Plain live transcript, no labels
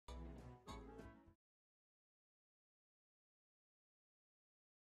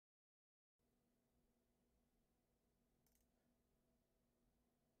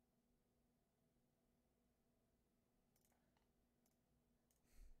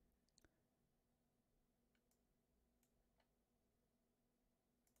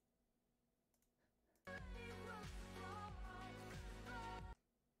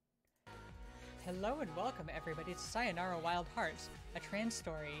Hello and welcome everybody to Sayonara Wild Hearts, a trans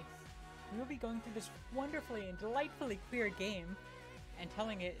story. We will be going through this wonderfully and delightfully queer game and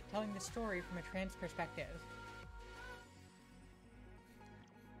telling the story from a trans perspective.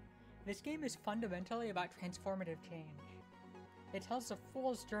 This game is fundamentally about transformative change. It tells the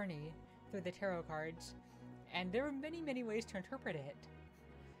fool's journey through the tarot cards, and there are many ways to interpret it.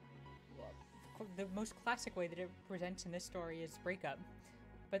 The most classic way that it presents in this story is breakup.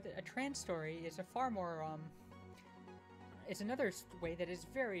 But a trans story is a far more, is another way that is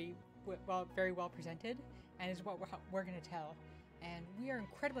very well presented, and is what we're going to tell. And we are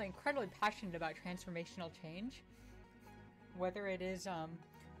incredibly passionate about transformational change. Whether it is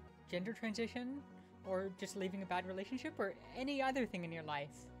gender transition, or just leaving a bad relationship, or any other thing in your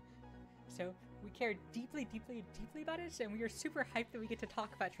life. So we care deeply about it, and we are super hyped that we get to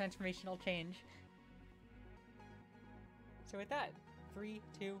talk about transformational change. So with that, 3,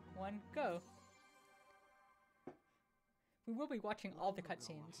 2, 1, go! We will be watching all the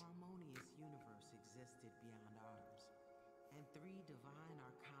cutscenes. A harmonious universe existed beyond ours, and 3 divine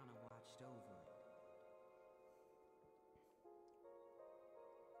arcana watched over it.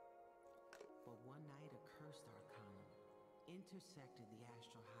 But one night, a cursed arcana intersected the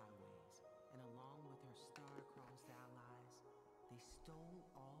astral highways, and along with her star-crossed allies, they stole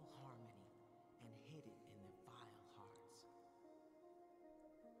all harmony and hid it in their vile hearts.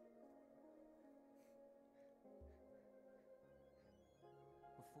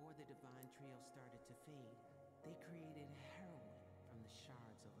 Before the divine trio started to fade, they created a heroine from the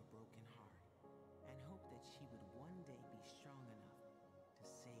shards of a broken heart, and hoped that she would one day be strong enough to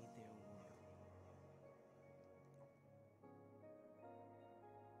save their world.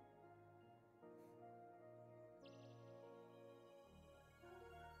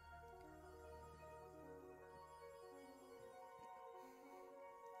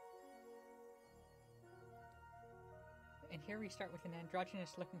 And here we start with an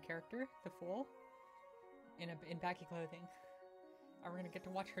androgynous-looking character, the Fool, in baggy clothing. And we're gonna get to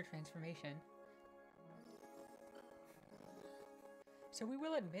watch her transformation. So we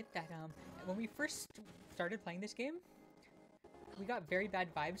will admit that when we first started playing this game, we got very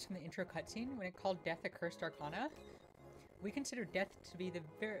bad vibes from the intro cutscene when it called Death a cursed arcana. We consider Death to be the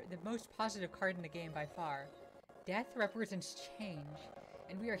most positive card in the game by far. Death represents change,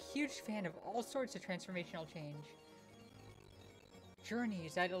 and we are a huge fan of all sorts of transformational change.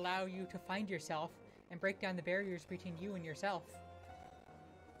 Journeys that allow you to find yourself and break down the barriers between you and yourself.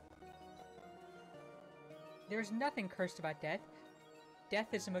 There's nothing cursed about Death. Death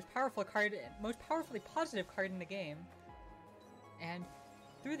is the most powerfully positive card in the game. And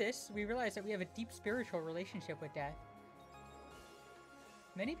through this, we realize that we have a deep spiritual relationship with Death.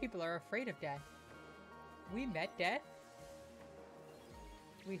 Many people are afraid of Death. We met Death.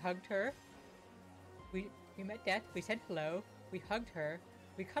 We hugged her. We met Death, we said hello. We hugged her,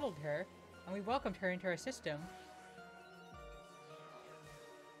 we cuddled her, and we welcomed her into our system.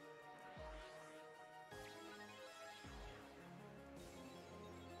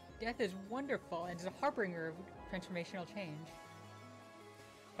 Death is wonderful and is a harbinger of transformational change.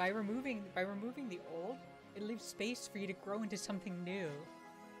 By removing the old, it leaves space for you to grow into something new.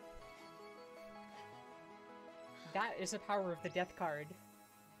 That is the power of the Death card.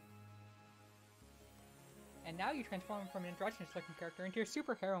 And now you transform from an androgynous-looking character into your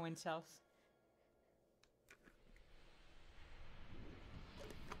superheroine self.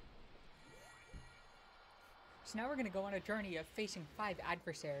 So now we're going to go on a journey of facing 5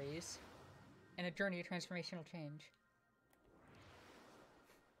 adversaries, and a journey of transformational change.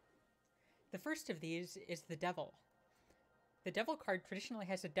 The first of these is the Devil. The Devil card traditionally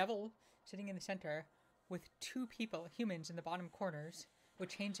has a devil sitting in the center, with 2 people, humans, in the bottom corners, with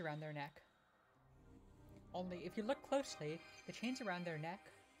chains around their neck. Only, if you look closely, the chains around their neck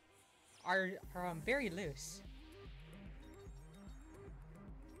are very loose.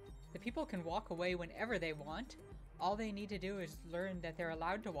 The people can walk away whenever they want. All they need to do is learn that they're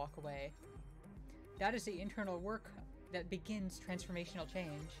allowed to walk away. That is the internal work that begins transformational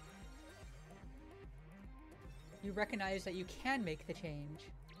change. You recognize that you can make the change.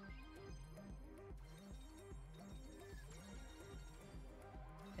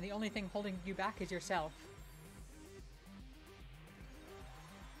 And the only thing holding you back is yourself.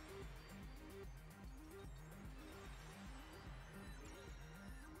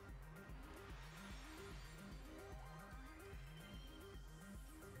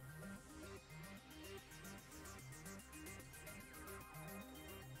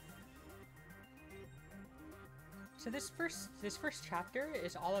 So this first chapter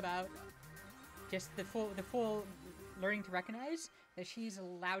is all about just the full learning to recognize that she's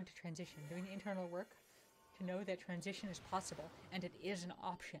allowed to transition, doing the internal work to know that transition is possible and it is an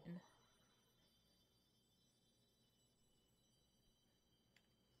option.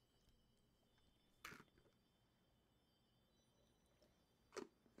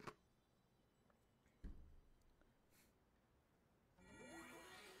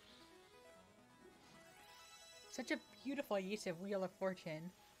 Such a beautiful use of Wheel of Fortune.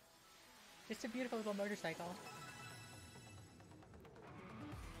 Just a beautiful little motorcycle.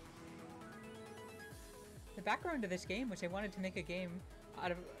 The background of this was they wanted to make a game out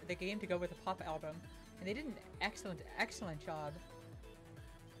of the game to go with a pop album, and they did an excellent job.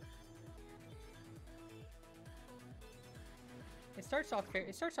 It starts off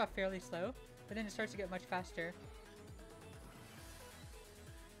fairly slow, but then it starts to get much faster.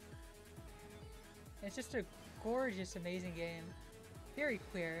 And it's just a gorgeous, amazing game. Very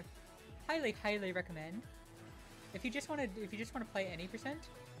queer. Highly recommend. If you just want to play any percent,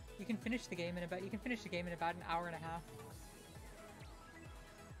 you can finish the game in about an hour and a half.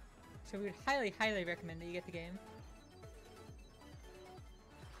 So we would highly recommend that you get the game.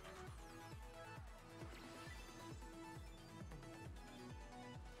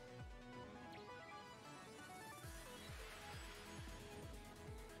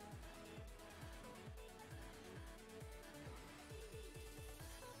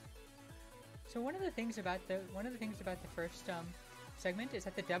 So one of the things about the first segment is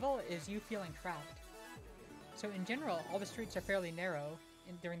that the devil is you feeling trapped. So in general, all the streets are fairly narrow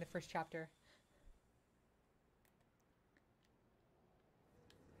during the first chapter.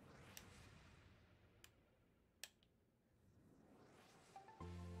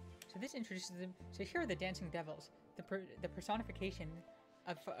 So this introduces them. So here are the dancing devils, the personification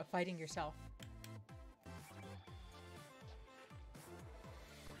of fighting yourself.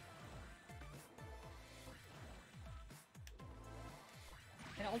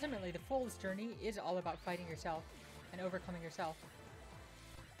 And ultimately, the Fool's journey is all about fighting yourself and overcoming yourself.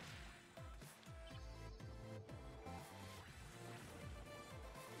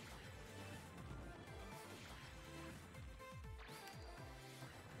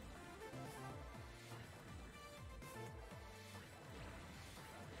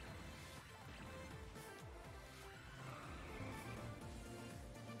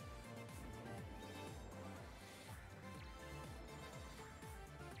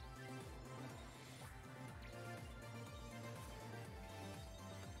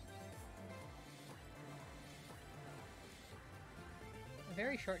 A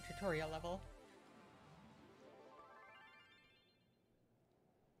very short tutorial level.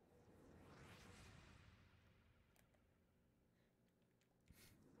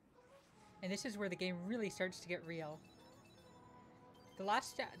 And this is where the game really starts to get real. The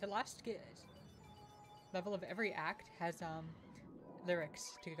last level of every act has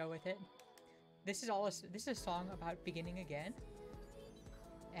lyrics to go with it. This is a song about beginning again.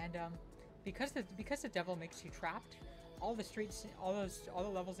 And because the devil makes you trapped, all the streets, all the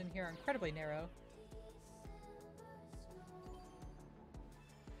levels in here are incredibly narrow.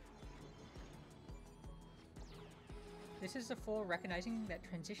 This is the Fool recognizing that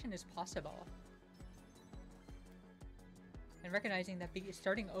transition is possible. And recognizing that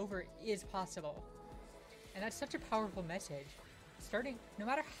starting over is possible. And that's such a powerful message. No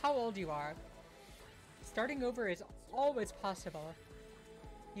matter how old you are, starting over is always possible.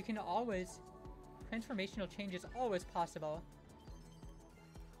 You can always... Transformational change is always possible.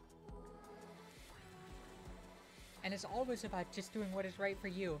 And it's always about just doing what is right for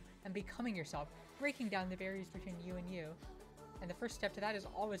you and becoming yourself, breaking down the barriers between you and you. And the first step to that is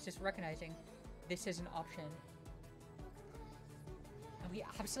always just recognizing this is an option. And we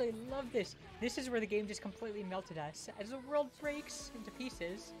absolutely love this. This is where the game just completely melted us. As the world breaks into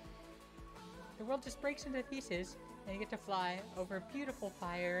pieces, the world just breaks into pieces, and you get to fly over beautiful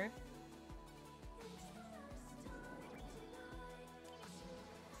fire.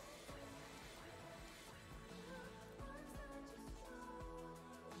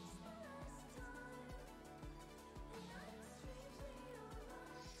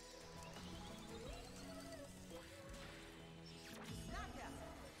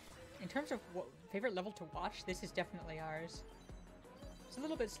 In terms of favorite level to watch, this is definitely ours. It's a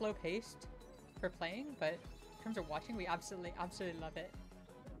little bit slow-paced for playing, but in terms of watching, we absolutely love it.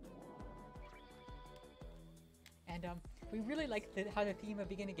 And we really like how the theme of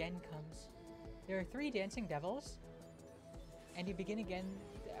Begin Again comes. There are 3 dancing devils, and you begin again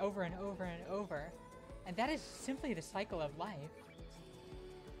over and over and over. And that is simply the cycle of life.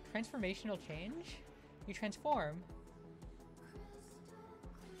 Transformational change. You transform.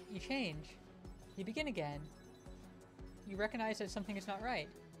 You change. You begin again. you recognize that something is not right.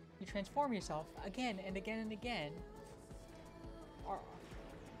 You transform yourself again and again and again.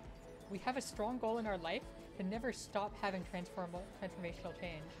 We have a strong goal in our life to never stop having transformational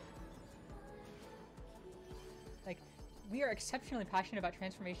change. Like, we are exceptionally passionate about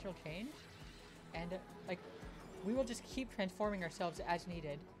transformational change, and like, we will just keep transforming ourselves as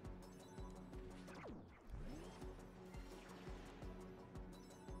needed.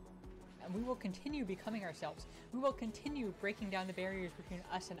 And we will continue becoming ourselves. We will continue breaking down the barriers between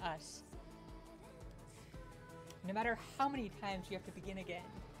us and us. No matter how many times you have to begin again,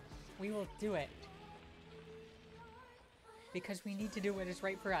 we will do it. Because we need to do what is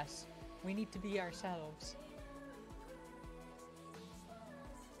right for us. We need to be ourselves.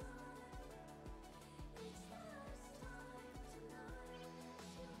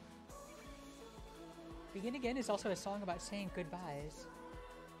 Begin Again is also a song about saying goodbyes.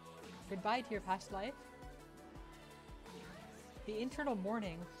 Goodbye to your past life. The internal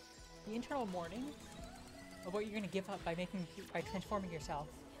mourning of what you're going to give up by transforming yourself.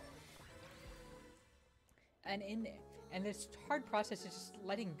 And this hard process is just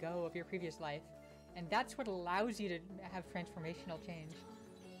letting go of your previous life, and that's what allows you to have transformational change.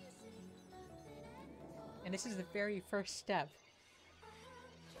 And this is the very first step.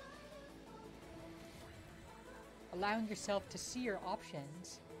 Allowing yourself to see your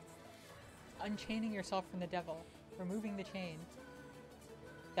options. Unchaining yourself from the devil. Removing the chain.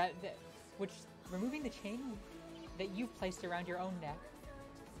 Removing the chain that you've placed around your own neck.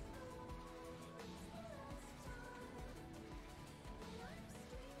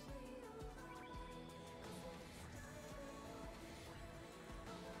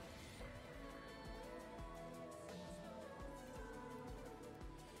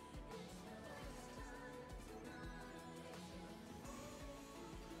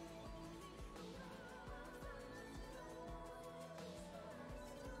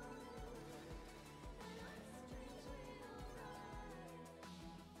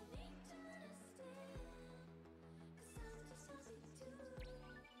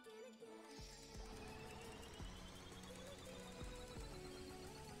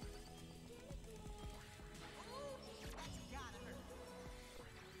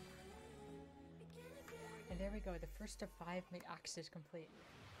 And there we go, the first of 5 acts is complete.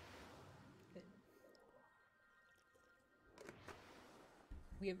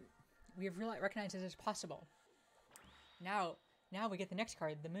 We have recognized it as possible. Now we get the next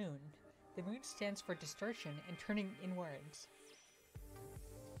card, the Moon. The Moon stands for distortion and turning inwards.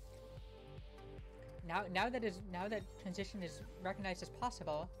 Now that transition is recognized as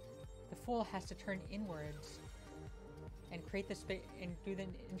possible, the Fool has to turn inwards and create the space and do the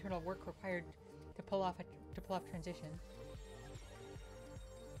internal work required to pull off transition.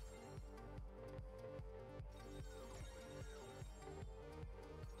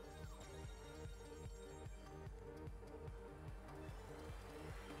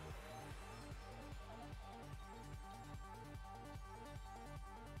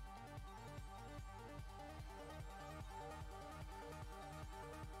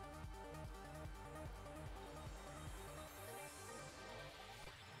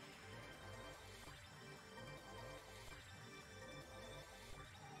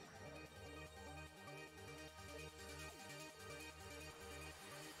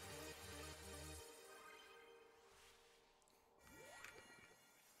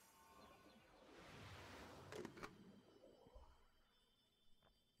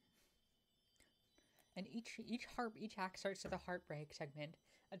 And each act starts with a heartbreak segment,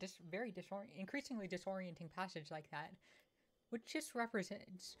 increasingly disorienting passage like that, which just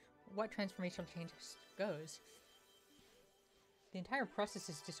represents what transformational change goes. The entire process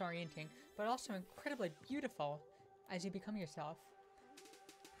is disorienting, but also incredibly beautiful as you become yourself.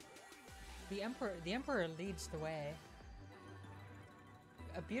 The Emperor leads the way.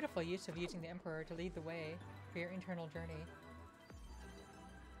 A beautiful use of using the Emperor to lead the way for your internal journey.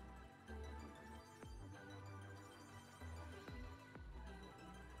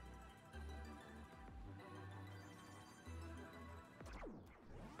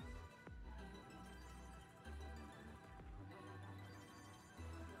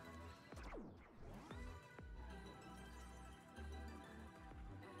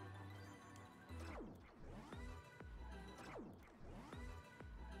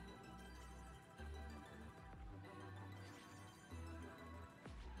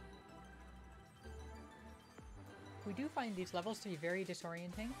 We do find these levels to be very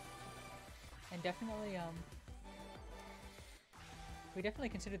disorienting, and definitely, we definitely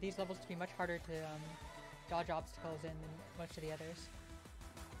consider these levels to be much harder to dodge obstacles in than most of the others.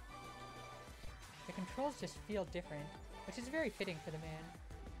 The controls just feel different. which is very fitting for the man.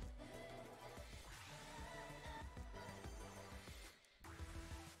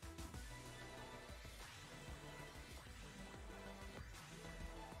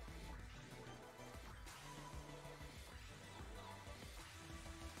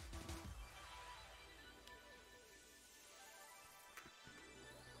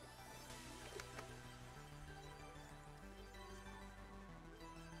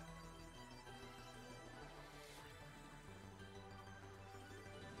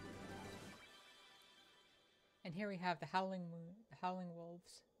 And here we have the Howling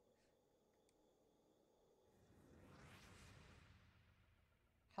Wolves.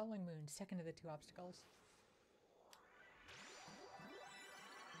 Howling Moon, second of the two obstacles.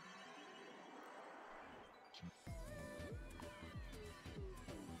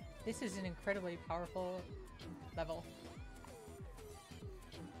 This is an incredibly powerful level.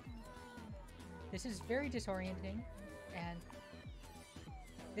 This is very disorienting, and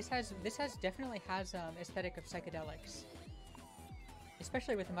this definitely has aesthetic of psychedelics,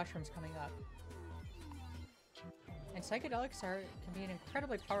 especially with the mushrooms coming up. And psychedelics can be an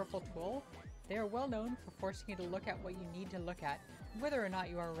incredibly powerful tool. They are well known for forcing you to look at what you need to look at, whether or not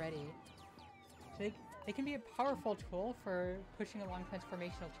you are ready. So they can be a powerful tool for pushing along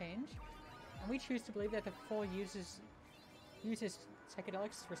transformational change, and we choose to believe that the Fool uses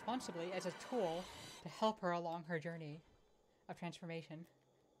psychedelics responsibly as a tool to help her along her journey of transformation.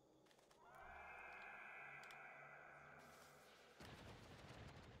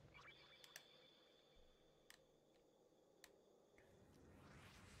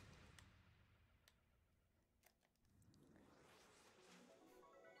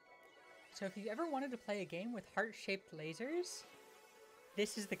 So if you ever wanted to play a game with heart-shaped lasers,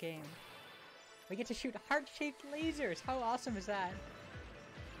 this is the game. We get to shoot heart-shaped lasers! How awesome is that?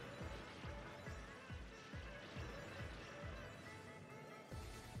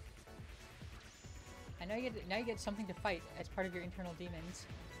 And now you get something to fight as part of your internal demons.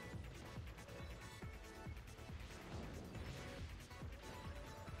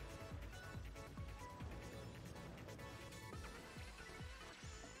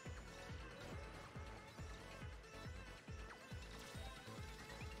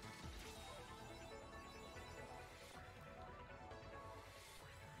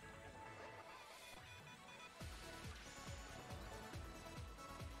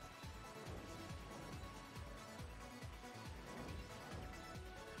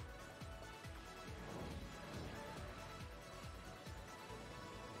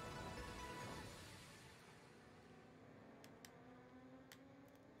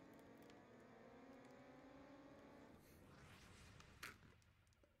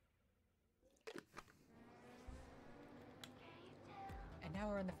 Now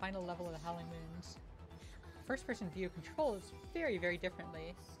we're on the final level of the Howling Moons. First-person view controls very, very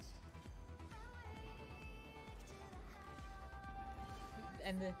differently.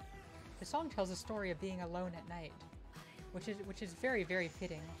 And the song tells a story of being alone at night, which is very, very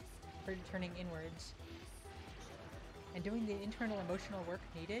fitting for turning inwards and doing the internal emotional work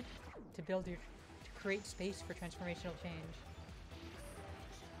needed to create space for transformational change.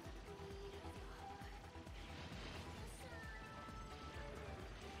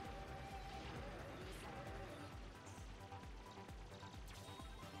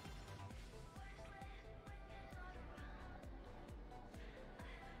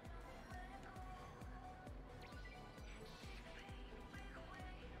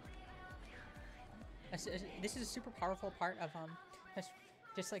 This is a super powerful part of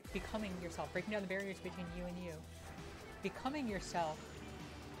just like becoming yourself, breaking down the barriers between you and you. Becoming yourself,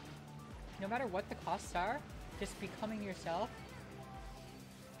 no matter what the costs are, just becoming yourself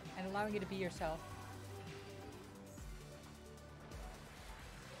and allowing you to be yourself.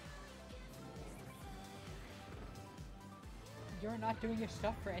 You're not doing your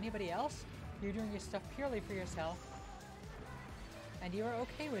stuff for anybody else, you're doing your stuff purely for yourself. And you are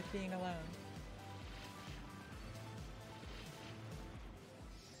okay with being alone.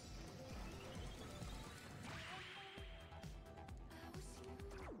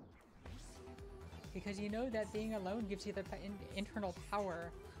 Because you know that being alone gives you the internal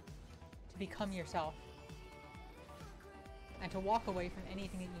power to become yourself. And to walk away from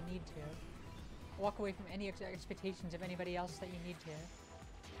anything that you need to. Walk away from any expectations of anybody else that you need to.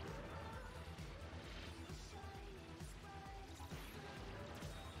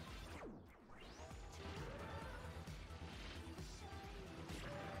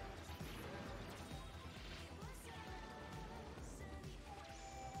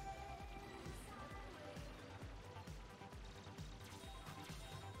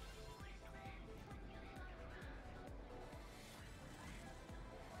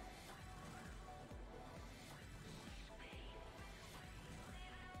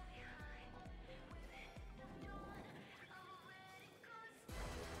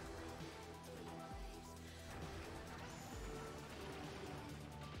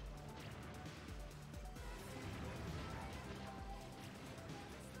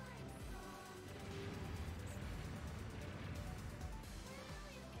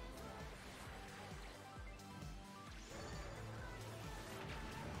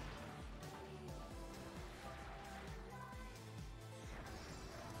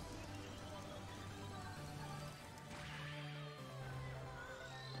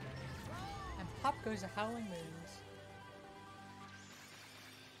 pop goes the Howling Moons.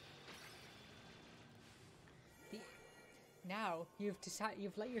 Now,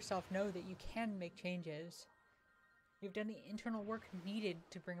 you've let yourself know that you can make changes. You've done the internal work needed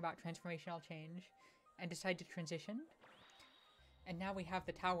to bring about transformational change, and decide to transition. And now we have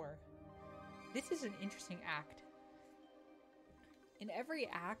the tower. This is an interesting act. In every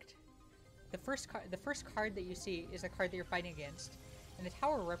act, the first card that you see is a card that you're fighting against, and the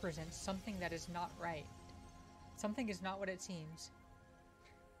tower represents something that is not right. Something is not what it seems.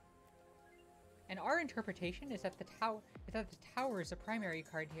 And our interpretation is that the tower is a primary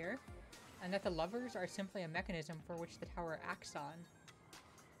card here, and that the lovers are simply a mechanism for which the tower acts on.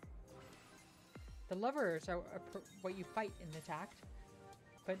 The lovers are what you fight in this act,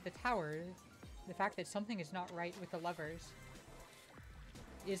 but the tower, the fact that something is not right with the lovers,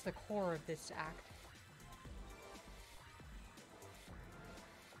 is the core of this act.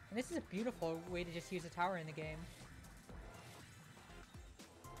 And this is a beautiful way to just use a tower in the game.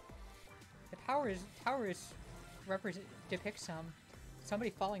 The tower depicts somebody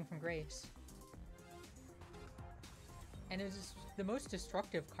falling from grace. And it is the most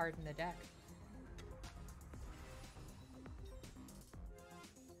destructive card in the deck.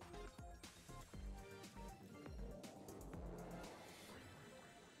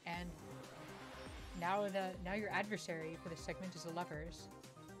 And now your adversary for this segment is the lovers.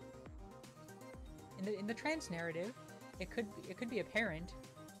 In the trans narrative, it could be a parent,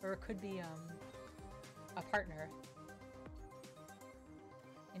 or it could be a partner.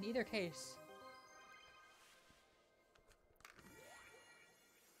 In either case,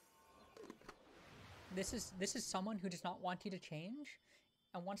 this is someone who does not want you to change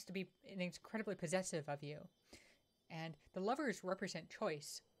and wants to be incredibly possessive of you. And the lovers represent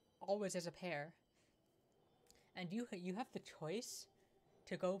choice, always as a pair. And you have the choice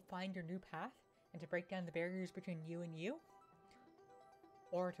to go find your new path and to break down the barriers between you and you,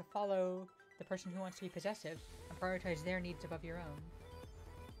 or to follow the person who wants to be possessive and prioritize their needs above your own.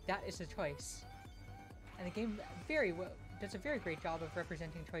 That is the choice. And the game does a very great job of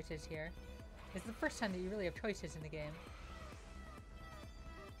representing choices here. It's the first time that you really have choices in the game.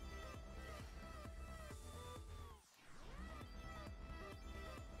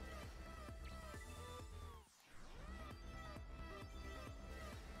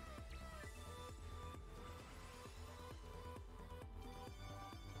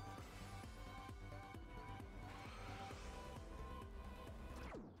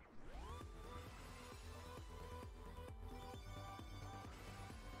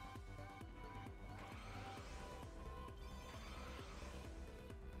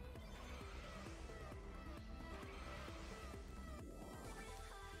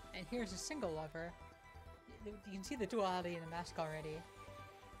 And here's a single lover. You can see the duality in the mask already.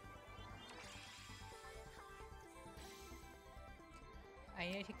 I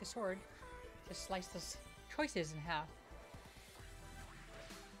need to take the sword to slice those choices in half.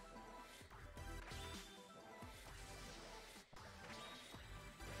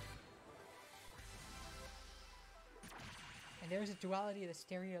 And there's a duality of the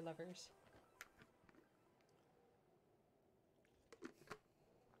stereo lovers.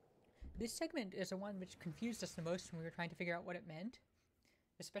 This segment is the one which confused us the most when we were trying to figure out what it meant,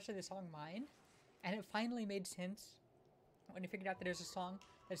 especially the song Mine, and it finally made sense when we figured out that it was a song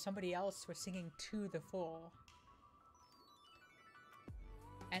that somebody else was singing to the full.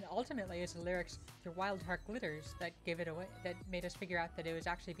 And ultimately, it's the lyrics, "Your wild heart glitters," that gave it away, that made us figure out that it was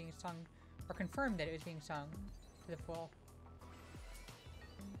actually being sung, or confirmed that it was being sung to the full.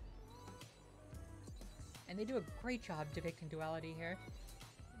 And they do a great job depicting duality here.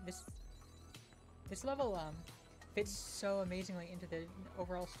 This level fits so amazingly into the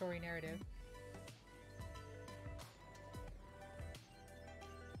overall story narrative.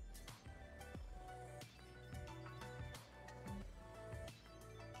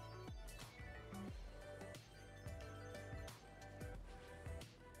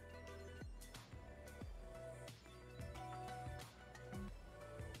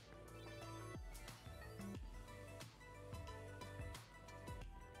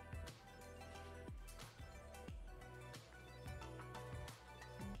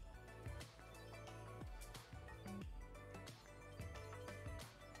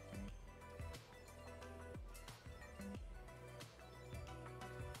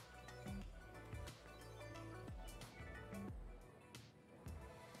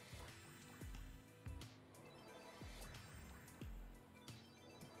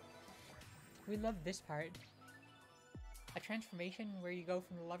 We love this part. A transformation where you go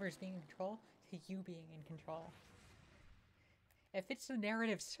from the lovers being in control to you being in control. It fits the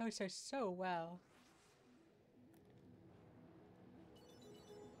narrative so well.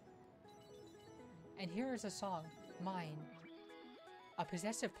 And here is a song, Mine. A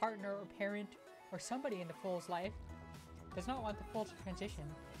possessive partner or parent or somebody in the fool's life does not want the fool to transition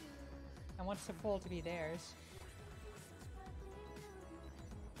and wants the fool to be theirs.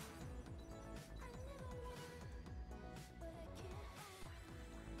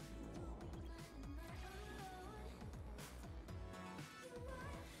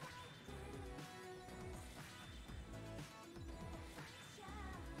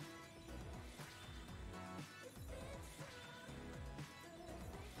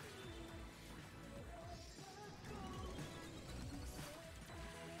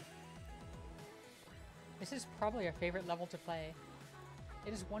 This is probably our favorite level to play.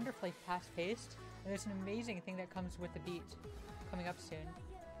 It is wonderfully fast-paced, and there's an amazing thing that comes with the beat coming up soon.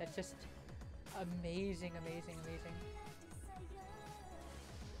 That's just amazing, amazing, amazing.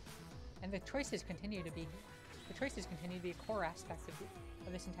 And the choices continue to be a core aspect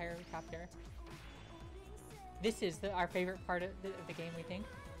of this entire chapter. This is our favorite part of the game, we think.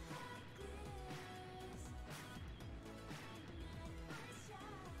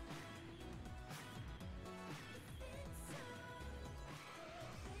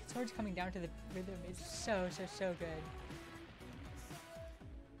 Swords coming down to the rhythm is so good.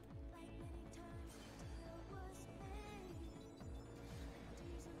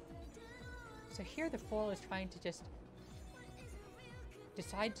 So here the fool is trying to just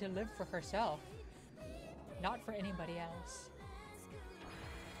decide to live for herself, not for anybody else.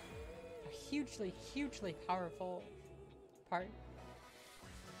 A hugely powerful part.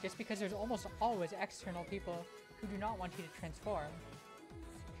 Just because there's almost always external people who do not want you to transform,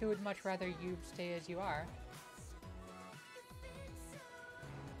 who would much rather you stay as you are.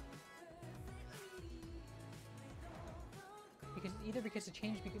 Because the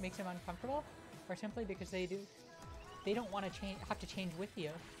change makes them uncomfortable, or simply because they don't want to have to change with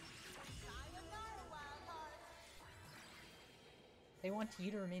you. They want you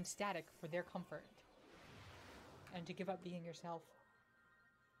to remain static for their comfort, and to give up being yourself.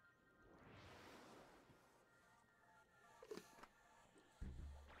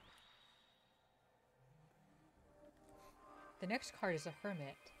 The next card is a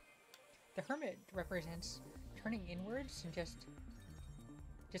Hermit. The Hermit represents turning inwards and just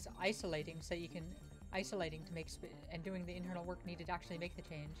isolating, so you can to make and doing the internal work needed to actually make the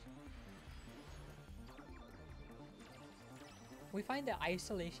change. We find that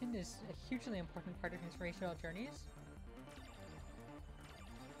isolation is a hugely important part of transformational journeys,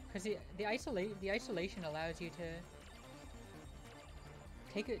 because the isolation allows you to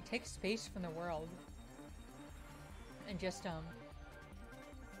take space from the world and just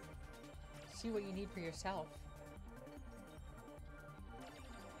see what you need for yourself.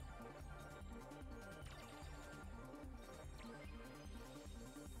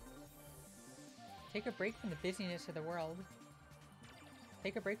 Take a break from the busyness of the world.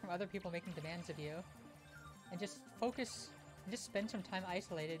 Take a break from other people making demands of you, and just focus and just spend some time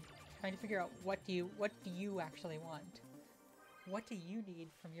isolated, trying to figure out what do you actually want? What do you need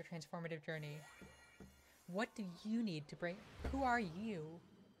from your transformative journey? What do you need to break? Who are you?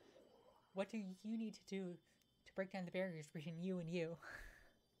 What do you need to do to break down the barriers between you and you?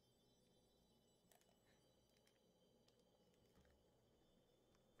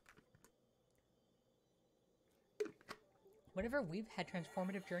 Whenever we've had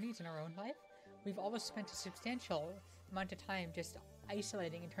transformative journeys in our own life, we've always spent a substantial amount of time just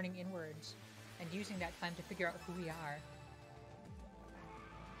isolating and turning inwards, and using that time to figure out who we are.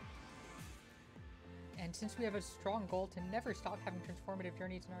 And since we have a strong goal to never stop having transformative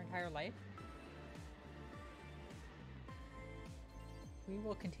journeys in our entire life, we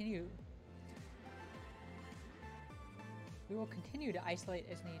will continue to isolate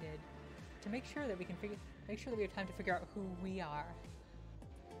as needed to make sure that we have time to figure out who we are.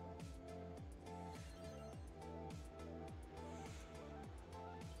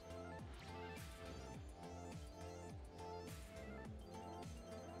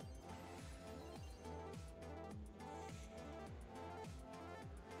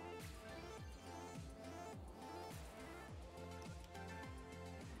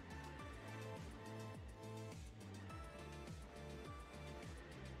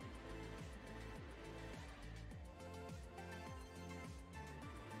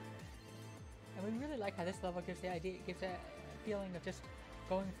 And we really like how this level gives a feeling of just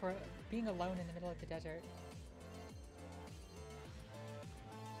being alone in the middle of the desert.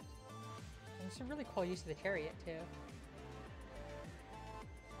 And it's a really cool use of the chariot too.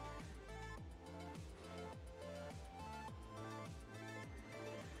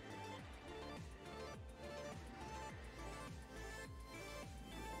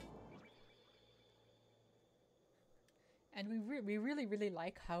 And we really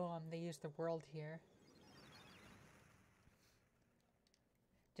like how they use the world here.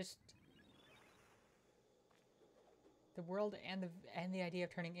 Just the world and the idea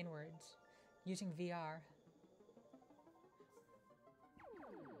of turning inwards using VR.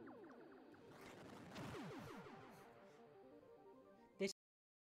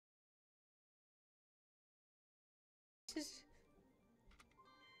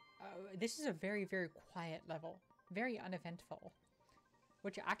 This is a very quiet level, very uneventful,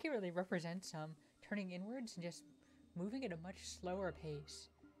 which accurately represents turning inwards and just moving at a much slower pace,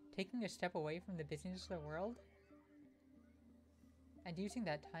 taking a step away from the busyness of the world, and using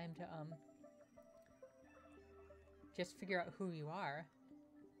that time to just figure out who you are,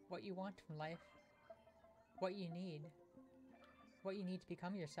 what you want from life, what you need to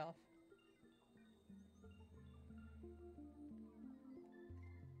become yourself.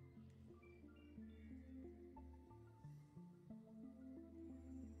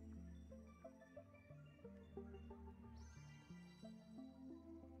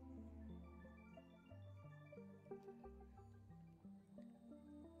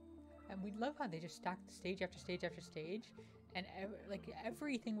 And we love how they just stack stage after stage after stage, and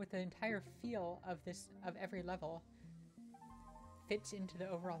everything with the entire feel of every level fits into the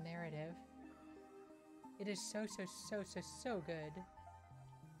overall narrative. It is so good.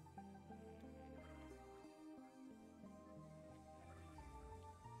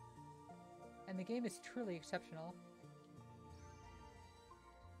 And the game is truly exceptional.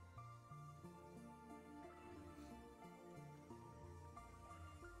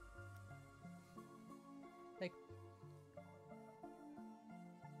 Like,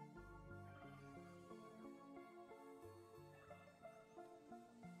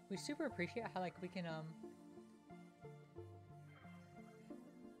 we super appreciate how we can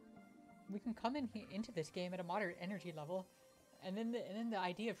come into this game at a moderate energy level, and then the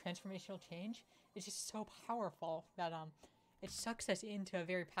idea of transformational change is just so powerful that it sucks us into a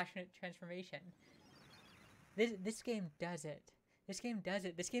very passionate transformation. This game does it. This game does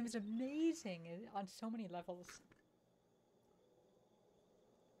it. This game is amazing on so many levels.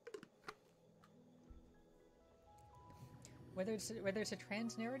 Whether it's a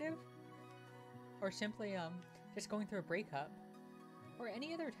trans narrative, or simply just going through a breakup, or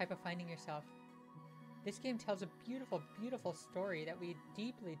any other type of finding yourself, this game tells a beautiful story that we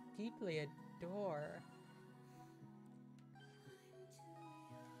deeply adore.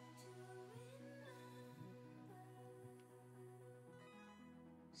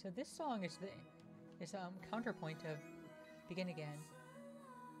 So this song is counterpoint of Begin Again.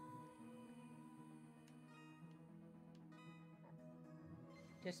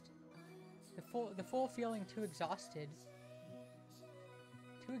 Just the full feeling too exhausted,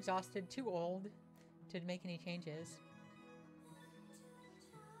 too old to make any changes.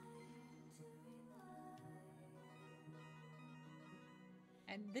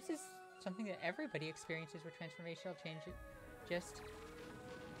 And this is something that everybody experiences with transformational change. Just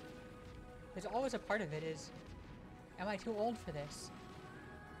there's always a part of it is, am I too old for this?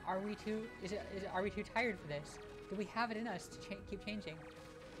 Are we too tired for this? Do we have it in us to keep changing?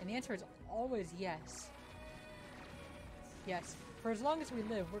 And the answer is always yes. Yes. For as long as we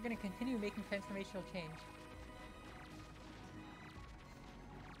live, we're going to continue making transformational change.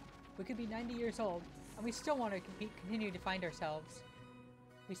 We could be 90 years old, and we still want to continue to find ourselves.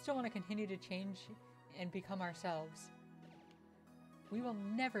 We still want to continue to change and become ourselves. We will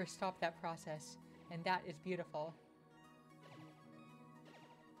never stop that process, and that is beautiful.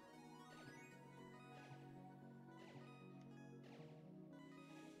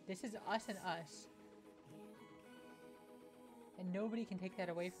 This is us and us. And nobody can take that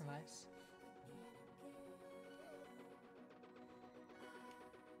away from us.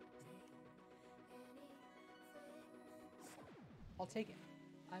 I'll take it.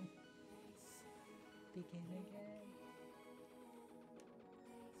 I'm begin again.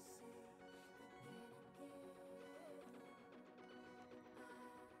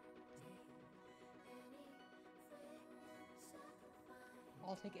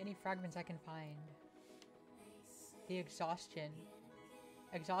 I'll take any fragments I can find. The exhaustion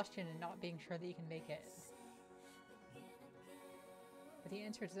and not being sure that you can make it. But the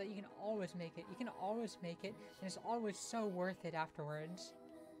answer is that you can always make it. You can always make it, and it's always so worth it afterwards.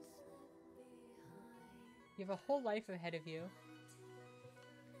 You have a whole life ahead of you.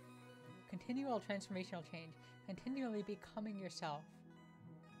 Continual transformational change. Continually becoming yourself.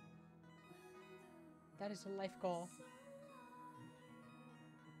 That is a life goal.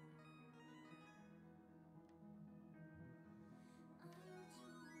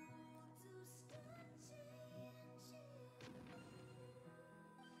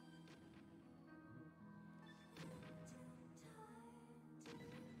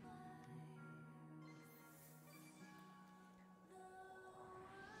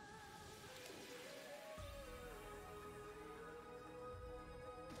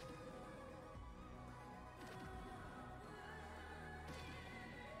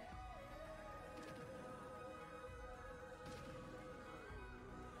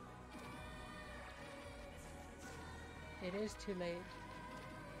 It is too late.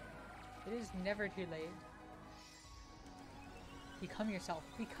 It is never too late. Become yourself.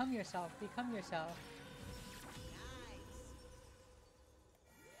 Become yourself. Become yourself.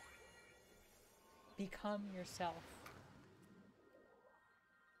 Become yourself.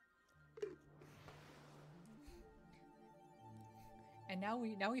 And now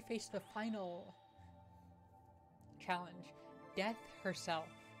we face the final challenge. Death herself.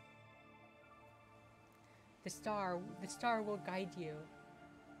 The star will guide you.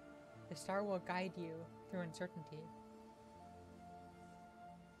 The star will guide you through uncertainty.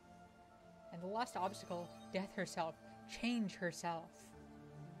 And the last obstacle, Death herself. Change herself.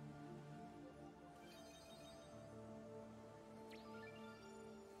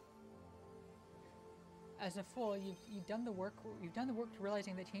 As a fool, you've done the work. You've done the work to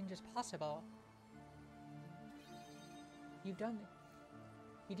realizing that change is possible. You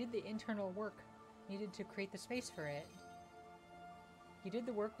did the internal work needed to create the space for it. You did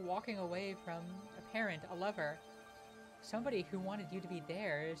the work walking away from a parent, a lover, somebody who wanted you to be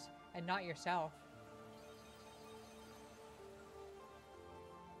theirs and not yourself.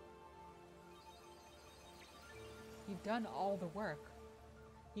 You've done all the work.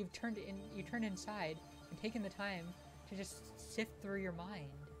 You've turned inside and taken the time to just sift through your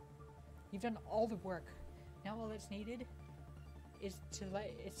mind. You've done all the work. Now all that's needed is to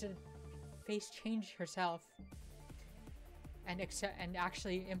face change herself and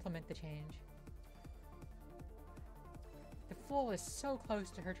actually implement the change. The fool is so close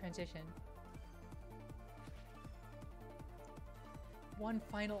to her transition. One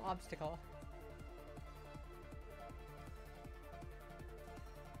final obstacle.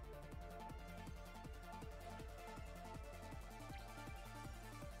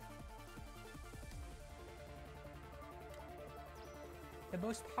 The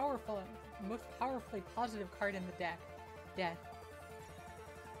most powerfully positive card in the deck, Death.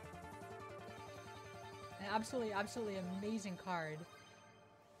 An absolutely amazing card.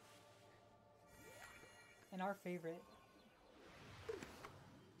 And our favorite.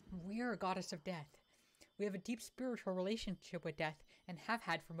 We are a goddess of death. We have a deep spiritual relationship with death and have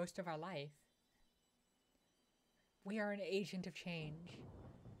had for most of our life. We are an agent of change.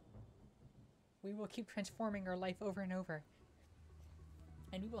 We will keep transforming our life over and over.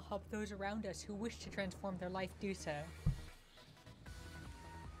 And we will help those around us who wish to transform their life do so.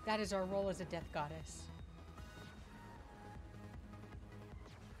 That is our role as a death goddess.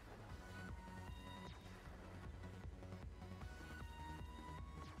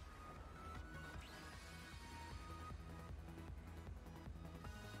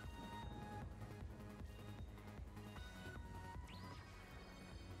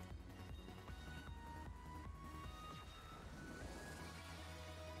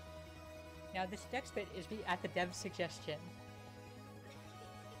 Now this next bit is at the dev's suggestion.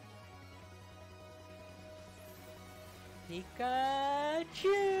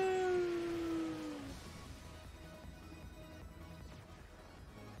 Pikachu!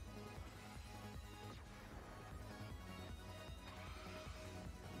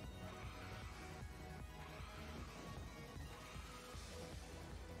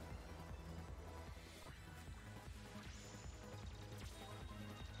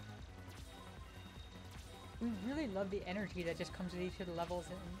 We really love the energy that just comes with each of the levels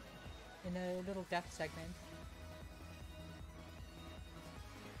in a little death segment.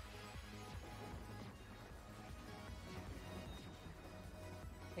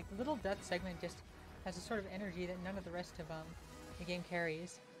 Like, the little death segment just has a sort of energy that none of the rest of the game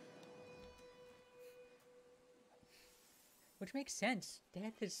carries. Which makes sense.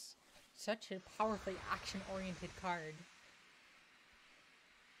 Death is such a powerfully action-oriented card.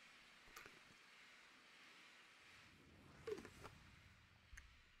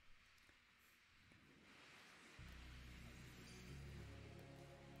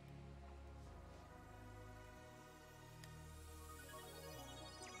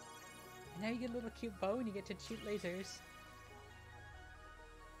 Now you get a little cute bow and you get to shoot lasers.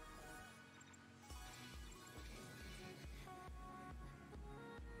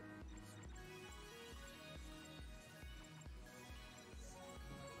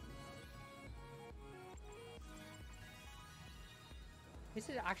 This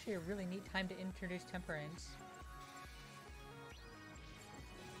is actually a really neat time to introduce Temperance.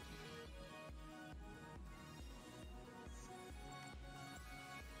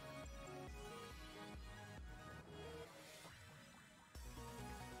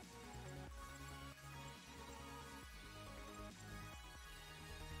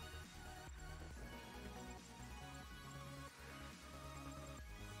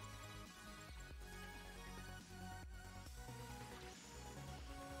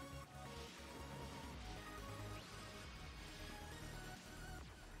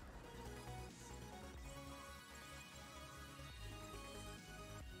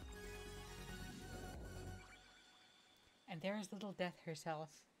 And there is little Death herself.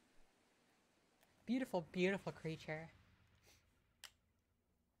 Beautiful, beautiful creature.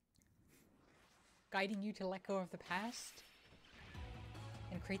 Guiding you to let go of the past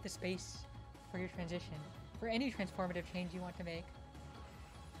and create the space for your transition, for any transformative change you want to make.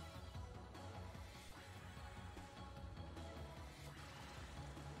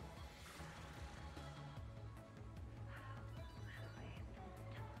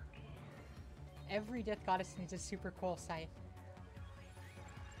 Every Death Goddess needs a super cool scythe.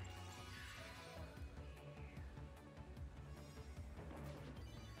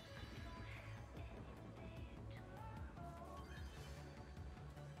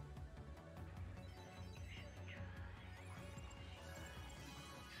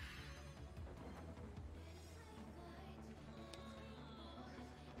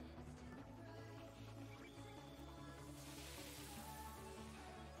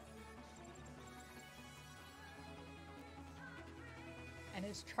 And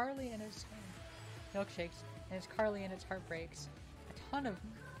it's Charlie and his milkshakes, and it's Carly and its heartbreaks. A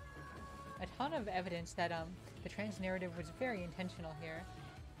ton of evidence that the trans narrative was very intentional here.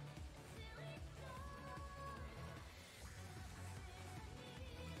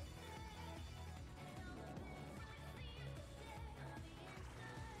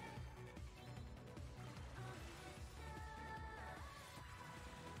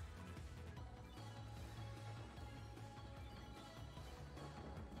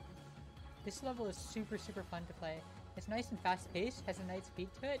 This level is super, super fun to play. It's nice and fast-paced, has a nice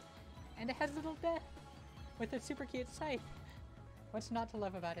beat to it, and it has little Death with a super cute scythe. What's not to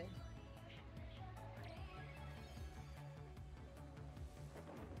love about it?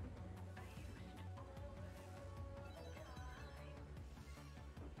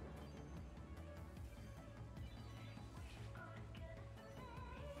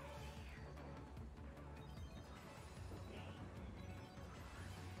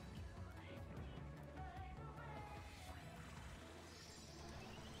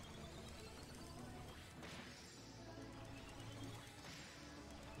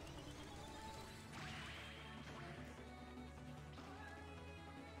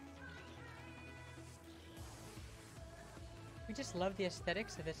 We just love the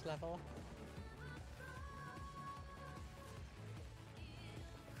aesthetics of this level.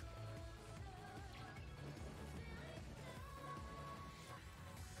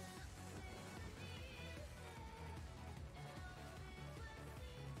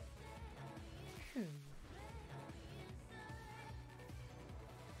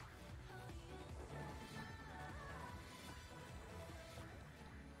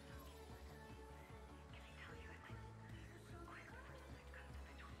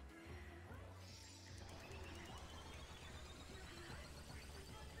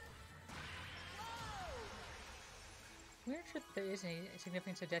 We aren't sure that there is any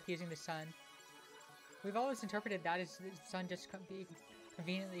significance of Death using the sun. We've always interpreted that as the sun just being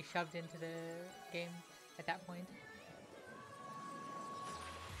conveniently shoved into the game at that point.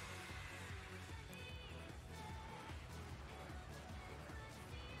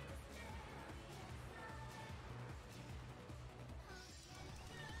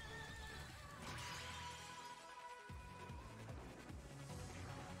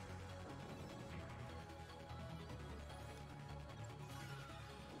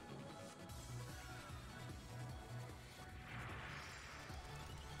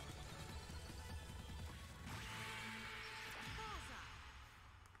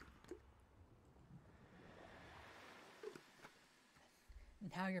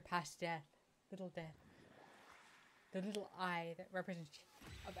 Now you're past Death, little Death. The little eye that represents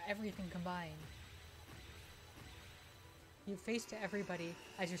of everything combined. You face to everybody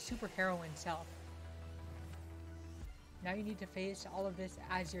as your superheroine self. Now you need to face all of this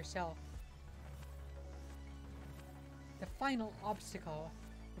as yourself. The final obstacle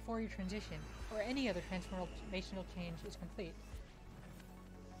before your transition or any other transformational change is complete.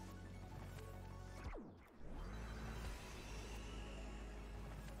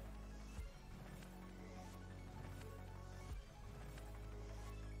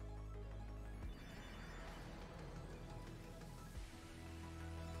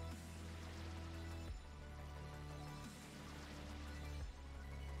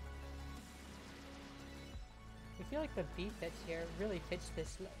 I feel like the beat that's here really fits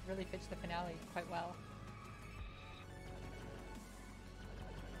the finale quite well.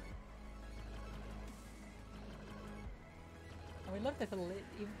 And we love that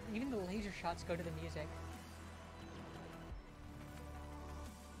even the laser shots go to the music.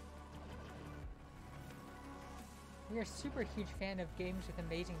 We are a super huge fan of games with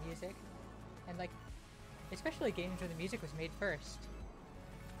amazing music, and like especially games where the music was made first.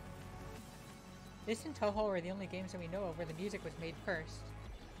 This and Touhou are the only games that we know of where the music was made first.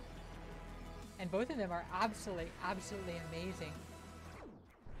 And both of them are absolutely amazing.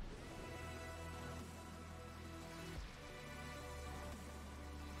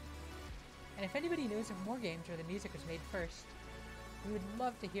 And if anybody knows of more games where the music was made first, we would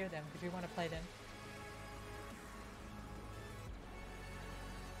love to hear them because we want to play them.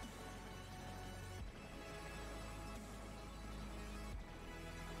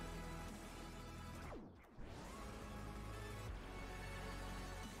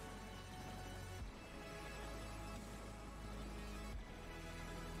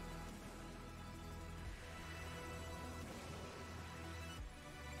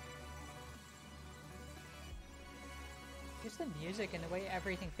 Just the music and the way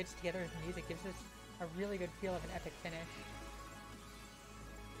everything fits together with the music gives us a really good feel of an epic finish.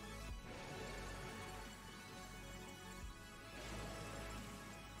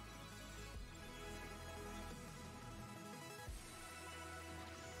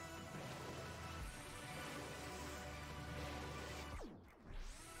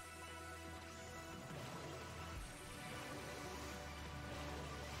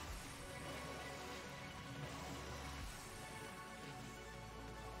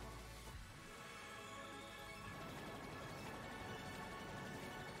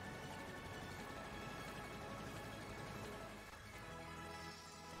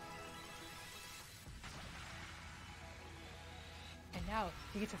 And now,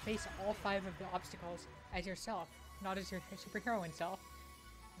 you get to face all 5 of the obstacles as yourself, not as your superheroine self.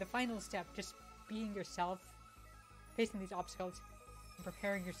 The final step, just being yourself, facing these obstacles, and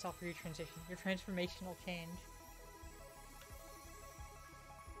preparing yourself for your transition, your transformational change.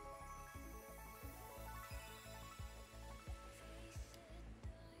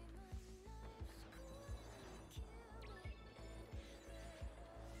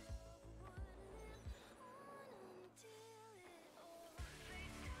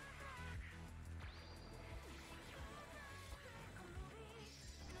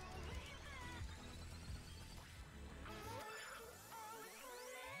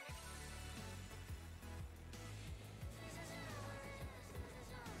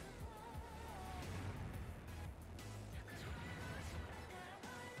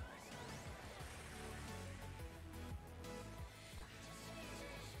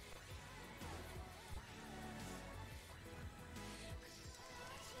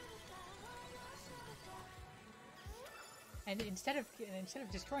 And instead of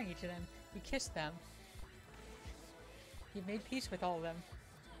destroying each of them, you kiss them. You've made peace with all of them.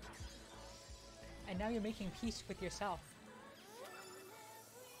 And now you're making peace with yourself.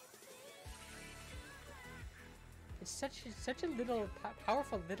 It's such a little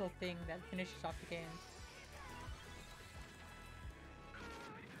powerful little thing that finishes off the game.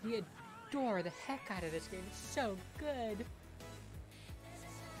 We adore the heck out of this game. It's so good.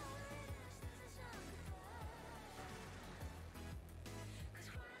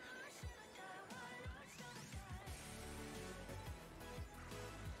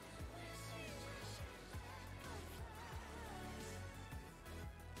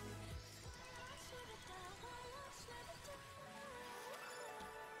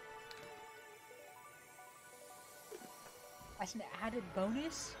 As an added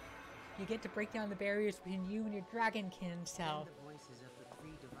bonus, you get to break down the barriers between you and your dragonkin self.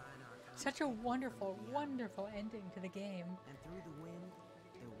 Such a wonderful, wonderful ending to the game. And through the wind,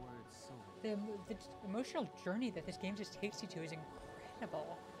 their words soar. The emotional journey that this game just takes you to is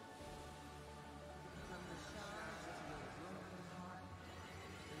incredible. From the shards of your broken heart,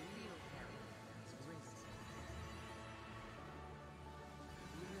 the real character has risen.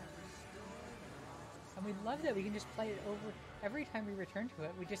 You have restored the lost. And we love that we can just play it over. Every time we return to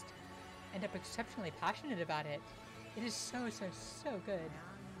it, we just end up exceptionally passionate about it. It is so, so, so good.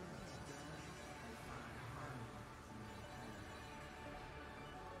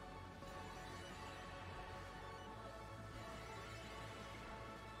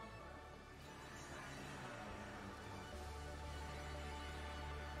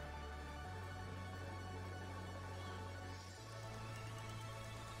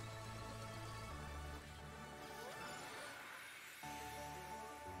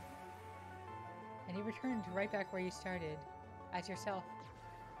 And you returned right back where you started, as yourself.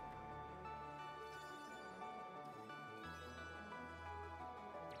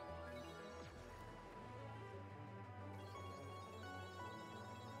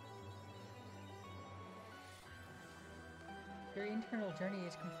 Your internal journey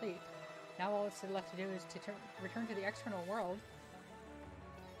is complete. Now all that's left to do is to return to the external world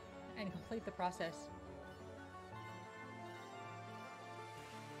and complete the process.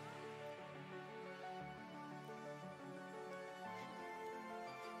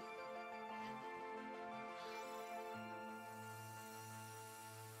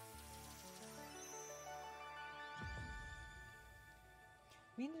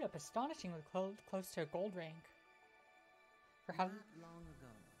 We ended up astonishingly close to gold rank. For how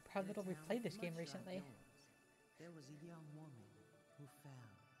little we've played this game recently. There was a young woman who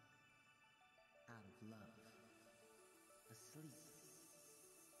fell out of love, asleep,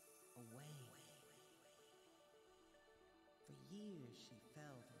 away. For years she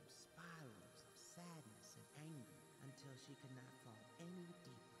fell through spirals of sadness and anger until she could not fall any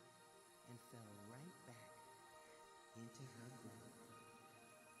deeper and fell right back into her grave.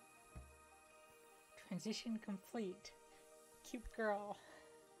 Transition complete. Cute girl.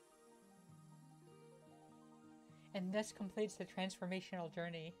 And this completes the transformational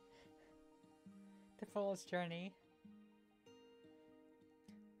journey. The fullest journey.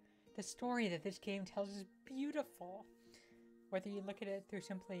 The story that this game tells is beautiful. Whether you look at it through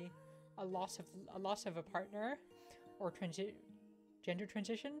simply a loss of a partner, or gender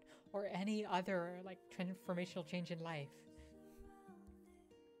transition, or any other like transformational change in life.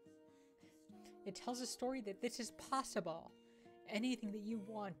 It tells a story that this is possible. Anything that you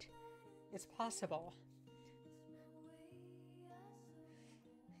want is possible.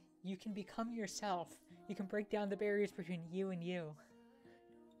 You can become yourself. You can break down the barriers between you and you.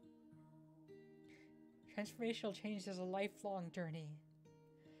 Transformational change is a lifelong journey.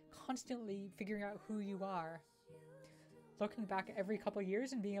 Constantly figuring out who you are. Looking back every couple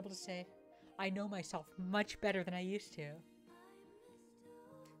years and being able to say, I know myself much better than I used to.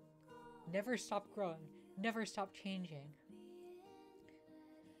 Never stop growing. Never stop changing.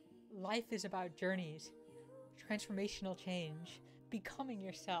 Life is about journeys. Transformational change. Becoming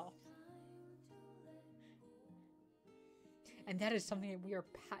yourself. And that is something that we are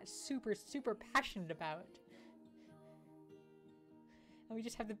super passionate about. And we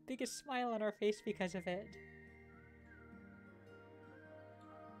just have the biggest smile on our face because of it.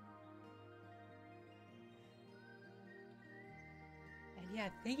 And yeah,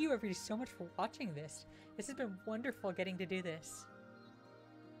 thank you everybody so much for watching this. This has been wonderful getting to do this.